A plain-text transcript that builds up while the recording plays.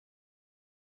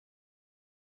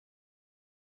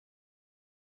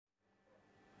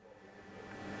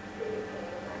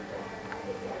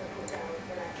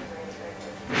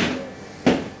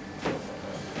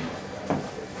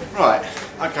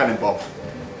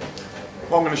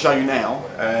what I'm going to show you now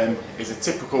is a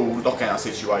typical lockout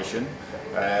situation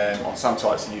on some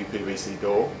types of UPVC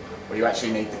door where you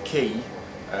actually need the key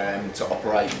to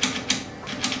operate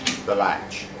the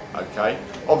latch. Okay,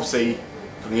 obviously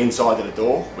from the inside of the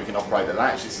door we can operate the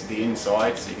latch. This is the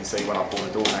inside, so you can see when I pull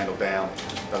the door handle down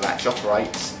the latch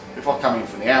operates. If I come in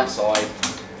from the outside,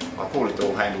 I pull the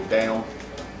door handle down,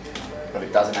 but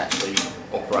it doesn't actually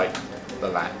operate the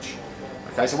latch.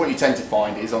 Okay, so what you tend to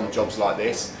find is on jobs like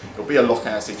this, it'll be a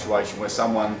lockout situation where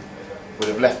someone would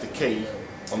have left the key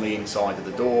on the inside of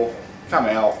the door, come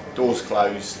out, door's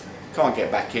closed, can't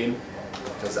get back in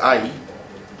because A,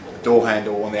 the door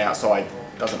handle on the outside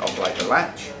doesn't operate the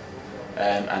latch,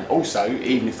 and also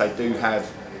even if they do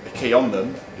have a key on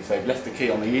them, if they've left the key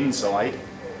on the inside,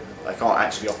 they can't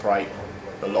actually operate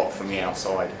the lock from the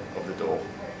outside of the door.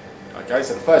 Okay,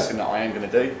 so the first thing that I am going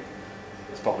to do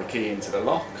is pop a key into the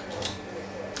lock.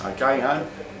 Okay, and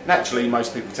naturally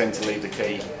most people tend to leave the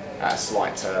key at a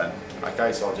slight turn.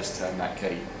 Okay, so I'll just turn that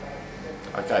key.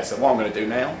 Okay, so what I'm going to do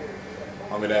now,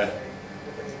 I'm going to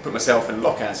put myself in a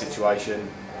lockout situation,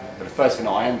 but the first thing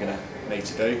I am going to need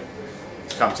to do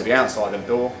is come to the outside of the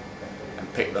door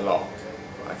and pick the lock.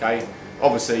 Okay,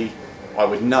 obviously I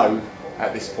would know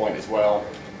at this point as well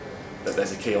that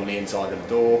there's a key on the inside of the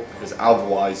door, because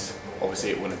otherwise obviously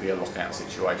it wouldn't be a lockout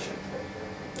situation.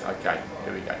 Okay,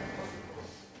 here we go.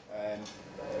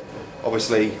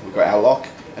 Obviously we've got our lock,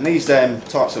 and these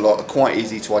types of lock are quite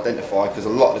easy to identify because a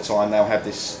lot of the time they'll have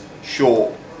this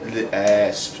short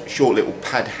little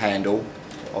pad handle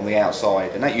on the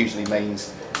outside, and that usually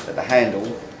means that the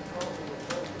handle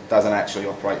doesn't actually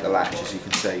operate the latch. As you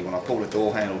can see, when I pull the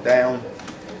door handle down,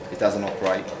 it doesn't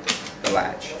operate the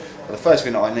latch. But the first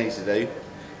thing that I need to do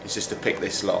is just to pick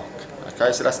this lock.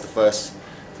 Okay, so that's the first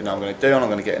thing I'm going to do, and I'm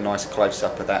going to get a nice close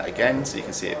up of that again so you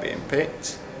can see it being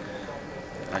picked.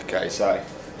 Okay, so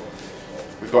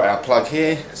we've got our plug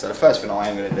here, so the first thing I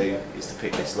am going to do is to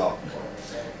pick this lock.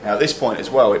 Now at this point as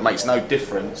well, it makes no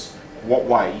difference what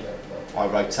way I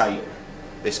rotate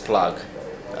this plug.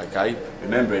 Okay,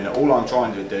 remembering that all I'm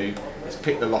trying to do is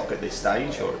pick the lock at this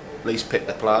stage, or at least pick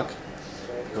the plug,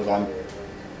 because I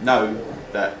know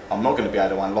that I'm not going to be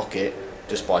able to unlock it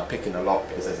just by picking the lock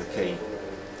because there's a key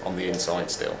on the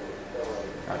inside still.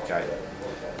 Okay,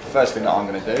 the first thing that I'm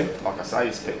going to do, like I say,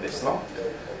 is pick this lock.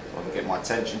 So I can get my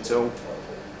tension tool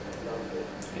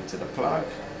into the plug.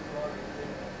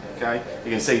 Okay,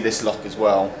 you can see this lock as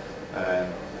well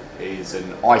is an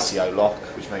ICO lock,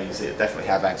 which means it definitely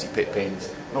have anti-pit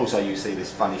pins, and also you see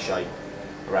this funny shape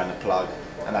around the plug,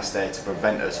 and that's there to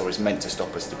prevent us, or it's meant to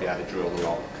stop us to be able to drill the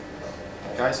lock.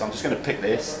 Okay, so I'm just going to pick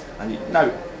this, and you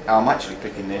note how I'm actually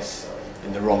picking this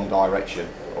in the wrong direction,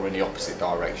 or in the opposite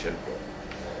direction.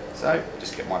 So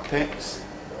just get my picks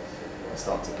and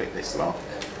start to pick this lock.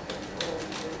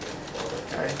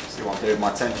 Okay, see what I'm doing with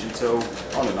my tension tool,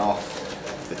 on and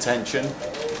off the tension,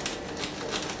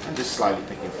 and just slowly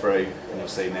picking through, and you'll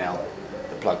see now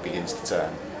the plug begins to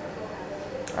turn.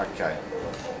 Okay,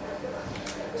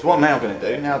 so what I'm now going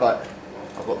to do, now that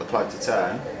I've got the plug to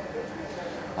turn,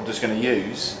 I'm just going to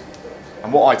use,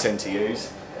 and what I tend to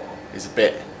use is a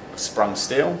bit of sprung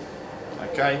steel.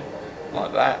 Okay,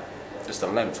 like that, just a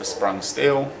length of sprung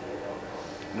steel.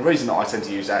 And the reason that I tend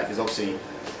to use that is obviously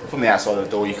from the outside of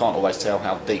the door you can't always tell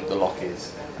how deep the lock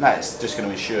is, and that's just going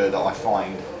to ensure that I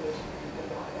find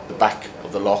the back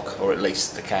of the lock, or at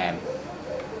least the can.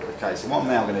 Okay, so what I'm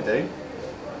now going to do,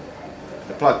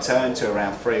 the plug turned to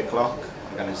around 3 o'clock,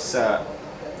 I'm going to insert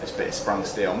this bit of sprung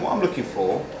steel, and what I'm looking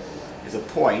for is a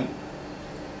point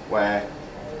where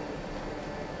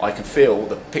I can feel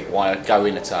the pick wire go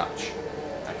in a touch.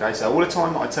 Okay, so all the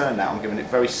time that I turn that, I'm giving it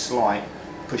very slight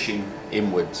pushing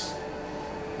inwards.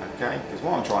 Okay, because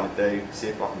what I'm trying to do is see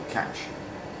if I can catch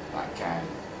that can.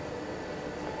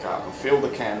 Okay, I can feel the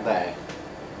can there.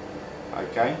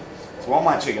 Okay, so what I'm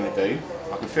actually going to do,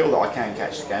 I can feel that I can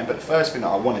catch the can, but the first thing that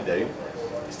I want to do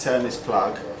is turn this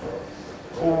plug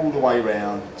all the way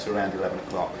round to around 11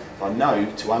 o'clock. I know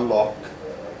to unlock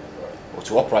or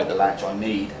to operate the latch I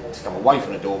need to come away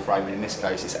from the door frame, and in this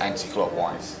case it's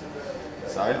anti-clockwise.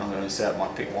 So I'm going to insert my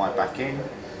pick wire back in,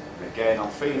 and again I'm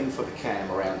feeling for the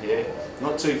cam around here,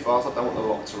 not too fast, I don't want the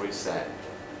lock to reset.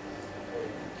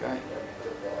 Okay,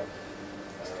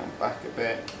 let's come back a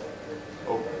bit,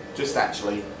 or just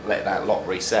actually let that lock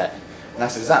reset, and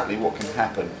that's exactly what can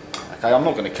happen. Okay, I'm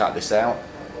not going to cut this out,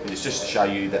 it's just to show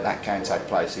you that that can take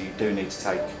place, so you do need to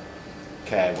take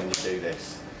care when you do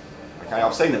this. Okay,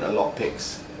 I've seen that the lock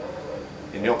picks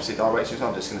in the opposite direction, so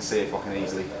I'm just going to see if I can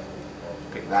easily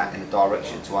pick that in the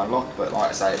direction to unlock, but like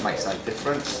I say, it makes no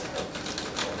difference.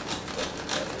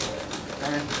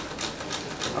 Okay,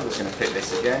 I'm just going to pick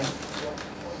this again.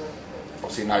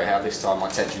 Obviously note how this time my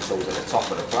tension tool's at the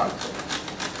top of the plug.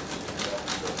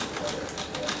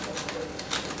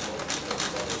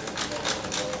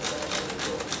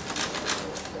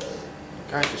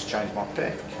 Okay, just change my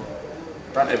pick.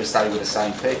 Don't ever stay with the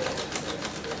same pick.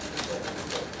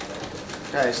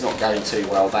 Okay, it's not going too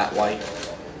well that way.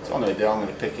 So what I'm going to do, I'm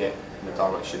going to pick it in the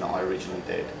direction that I originally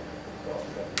did.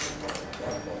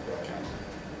 Okay.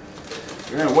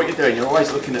 Remember what you're doing, you're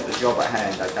always looking at the job at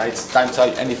hand, okay? Don't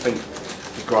take anything for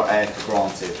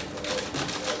granted.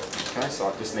 Okay, so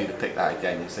I just need to pick that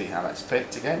again. You see how that's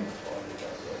picked again?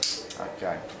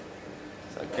 Okay.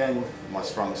 So again, my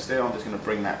sprung steel, I'm just going to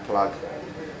bring that plug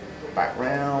back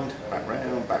round, back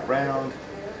round, back round.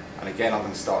 And again, I'm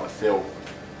going to start to fill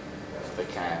the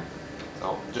cam.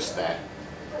 So just there.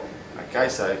 Okay,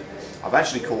 so I've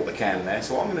actually caught the cam there.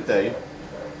 So what I'm going to do,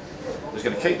 I'm just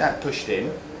going to keep that pushed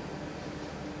in.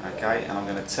 Okay, and I'm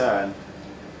going to turn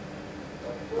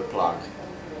the plug.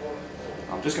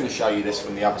 I'm just going to show you this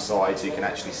from the other side so you can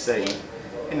actually see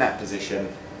in that position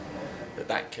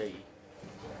that key.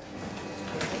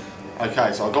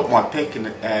 Okay, so I've got my pick and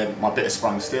my bit of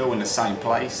sprung steel in the same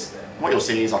place. What you'll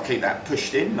see is I'll keep that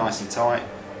pushed in nice and tight.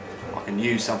 I can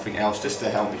use something else just to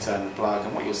help me turn the plug,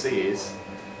 and what you'll see is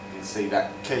you can see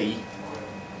that key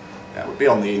that would be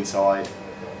on the inside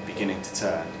beginning to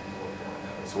turn.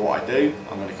 So what I do,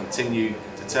 I'm going to continue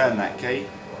to turn that key,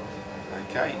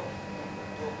 okay,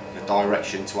 in the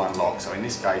direction to unlock. So in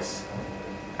this case,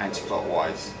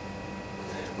 anti-clockwise.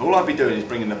 And all I'll be doing is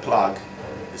bringing the plug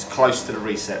as close to the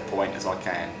reset point as I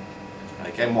can. And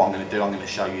again, what I'm going to do, I'm going to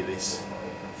show you this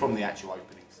from the actual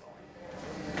opening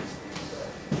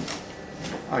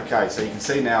side. Okay, so you can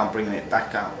see now I'm bringing it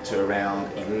back up to around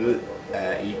 1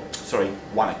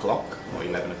 o'clock or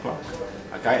 11 o'clock.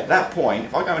 Okay, at that point,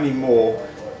 if I go any more,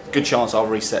 good chance I'll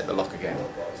reset the lock again.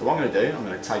 So what I'm going to do, I'm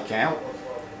going to take out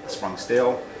the sprung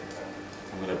steel,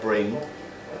 I'm going to bring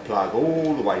the plug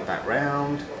all the way back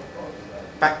round,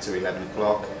 back to 11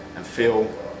 o'clock, and feel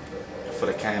for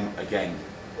the cam again.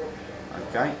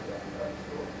 Okay,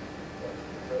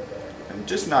 and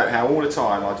just note how all the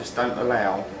time I just don't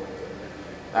allow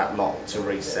that lock to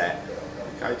reset.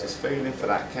 Okay, just feeling for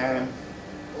that cam.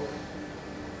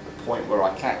 The point where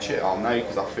I catch it, I'll know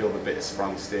because I feel the bit of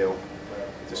sprung steel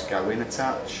just go in a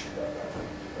touch.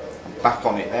 I'm back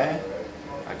on it there.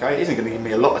 Okay, it isn't going to give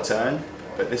me a lot of turn,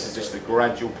 but this is just a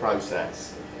gradual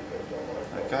process.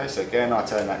 Okay, so again I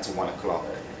turn that to 1 o'clock.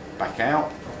 Back out,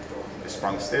 the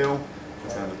sprung steel,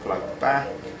 turn the plug back,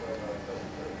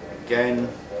 again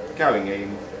going in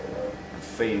and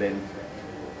feeling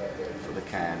for the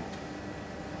cam.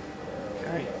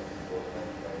 Okay,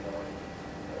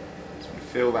 so we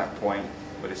feel that point,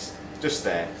 but it's just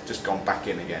there, it's just gone back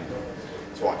in again.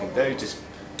 So what I can do, just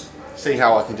see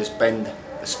how I can just bend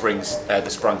the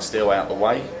sprung steel out of the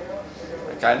way.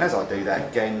 Okay, and as I do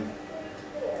that again,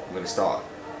 I'm going to start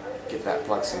give that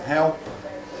plug some help.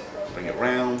 Bring it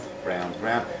round, round,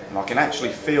 round, and I can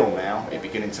actually feel now it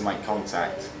beginning to make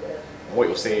contact. And what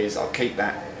you'll see is I'll keep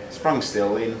that sprung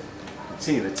steel in,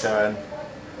 continue to turn,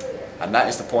 and that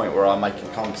is the point where I'm making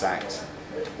contact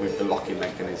with the locking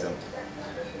mechanism.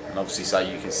 And obviously, so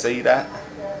you can see that.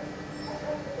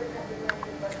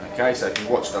 Okay, so if you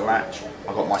watch the latch,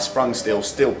 I've got my sprung steel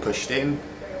still pushed in,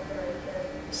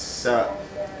 insert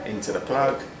into the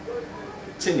plug,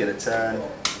 continue to turn,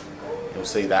 you'll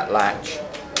see that latch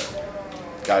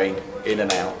going in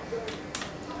and out.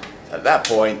 At that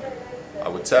point, I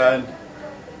would turn,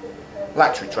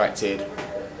 latch retracted,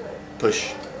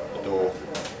 push the door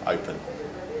open.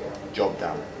 Job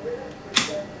done.